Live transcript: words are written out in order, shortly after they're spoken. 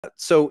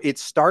So it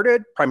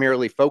started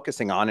primarily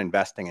focusing on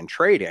investing and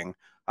trading.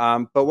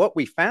 But what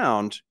we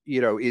found,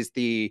 is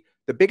the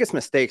biggest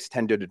mistakes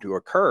tended to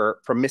occur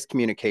from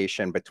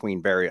miscommunication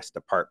between various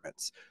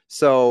departments.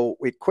 So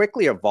it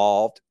quickly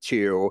evolved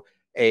to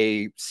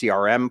a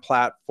CRM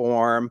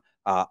platform,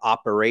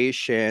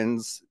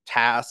 operations,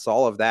 tasks,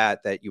 all of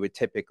that you would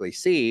typically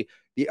see.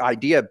 The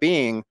idea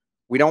being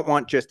we don't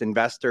want just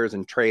investors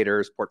and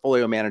traders,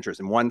 portfolio managers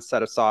in one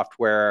set of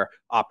software,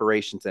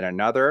 operations in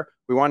another.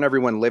 We want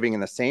everyone living in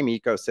the same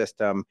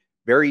ecosystem,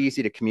 very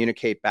easy to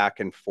communicate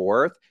back and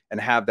forth and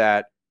have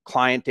that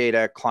client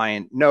data,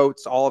 client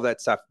notes, all of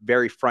that stuff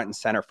very front and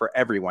center for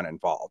everyone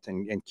involved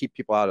and keep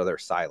people out of their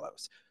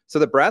silos. So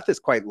the breadth is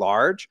quite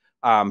large,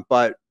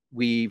 but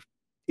we've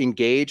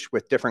engaged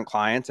with different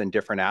clients in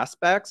different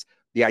aspects.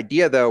 The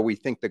idea, though, we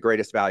think the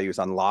greatest value is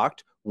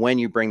unlocked when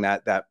you bring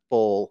that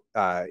full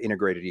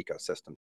integrated ecosystem.